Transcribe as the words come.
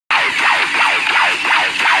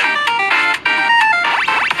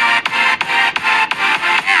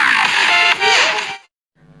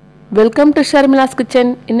Welcome to ஷர்மிலாஸ்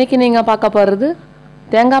kitchen. இன்றைக்கி நீங்கள் பார்க்க போகிறது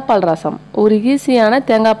தேங்காய் பால் ரசம். ஒரு ஈஸியான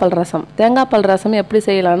தேங்காய் பால் ரசம். தேங்காய் பால் ரசம் எப்படி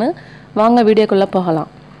செய்யலான்னு வாங்க வீடியோக்குள்ளே போகலாம்.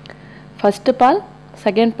 ஃபஸ்ட்டு பால்,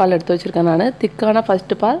 செகண்ட் பால் எடுத்து வச்சுருக்கேன் நான். திக்கான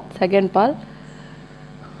ஃபஸ்ட்டு பால், செகண்ட் பால்,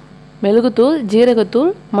 மெழுகுத்தூள்,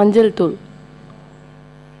 ஜீரகத்தூள், மஞ்சள் தூள்,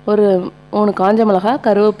 ஒரு 3 காஞ்ச மிளகா,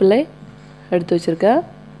 கருவேப்பிலை எடுத்து வச்சுருக்கேன்.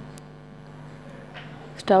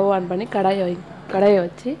 ஸ்டவ் ஆன் பண்ணி கடாயை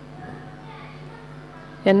வச்சு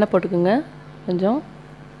எண்ணெய் போட்டுக்குங்க. கொஞ்சம்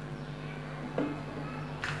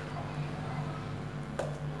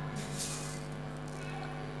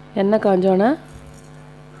எண்ணெய் காஞ்சோன்னே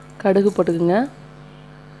கடுகு போட்டுக்குங்க.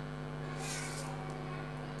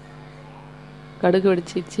 கடுகு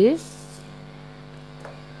வெடிச்சிச்சு.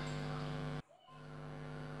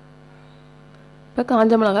 இப்போ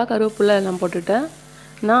காஞ்ச மிளகா, கருவேப்பிலை எல்லாம் போட்டுட்டேன்.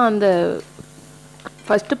 நான் அந்த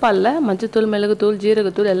ஃபஸ்ட்டு பாலில் மஞ்சத்தூள், மிளகுத்தூள்,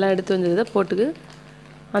 ஜீரகத்தூள் எல்லாம் எடுத்து வந்ததை போட்டுக்கு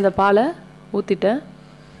அந்த பாலை ஊற்றிட்டேன்.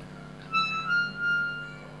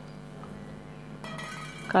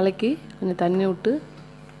 கலக்கி கொஞ்சம் தண்ணி விட்டு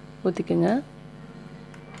ஊற்றிக்குங்க.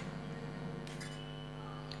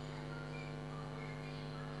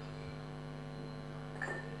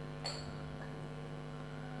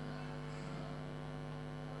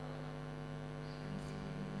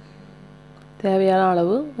 தேவையான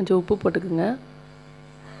அளவு கொஞ்சம் உப்பு போட்டுக்குங்க.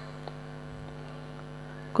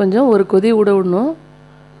 கொஞ்சம் ஒரு கொதி விடணும்.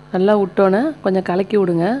 நல்லா விட்டோன்னே கொஞ்சம் கலக்கி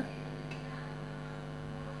விடுங்க.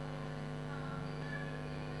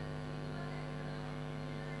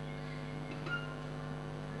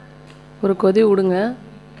 ஒரு கொதி விடுங்க.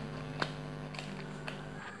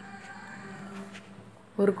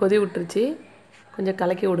 ஒரு கொதி விட்டுருச்சு. கொஞ்சம்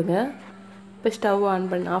கலக்கி விடுங்க. இப்போ ஸ்டவ்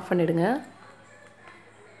ஆஃப் பண்ணிவிடுங்க.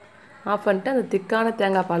 ஆஃப் பண்ணிட்டு அந்த திக்கான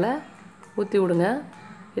தேங்காய் பாலை ஊற்றி விடுங்க.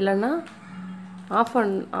 இல்லைன்னா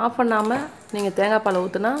ஆஃப் பண்ணாமல் நீங்கள் தேங்காய் பாலை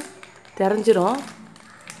ஊற்றுனா தெரிஞ்சிரும்.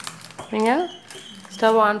 நீங்கள்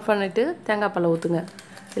ஸ்டவ் ஆன் பண்ணிவிட்டு தேங்காய் பாலை ஊற்றுங்க,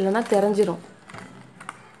 இல்லைன்னா தெரிஞ்சிரும்.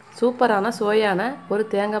 சூப்பரான சுவையான ஒரு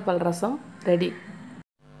தேங்காய் பால் ரசம் ரெடி.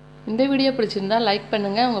 இந்த வீடியோ பிடிச்சிருந்தால் லைக்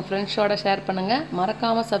பண்ணுங்கள், உங்கள் ஃப்ரெண்ட்ஸோட ஷேர் பண்ணுங்கள்,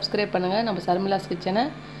 மறக்காமல் சப்ஸ்கிரைப் பண்ணுங்கள் நம்ம ஷர்மிலாஸ் கிச்சனை.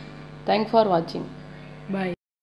 தேங்க்ஸ் ஃபார் வாட்சிங். பாய்.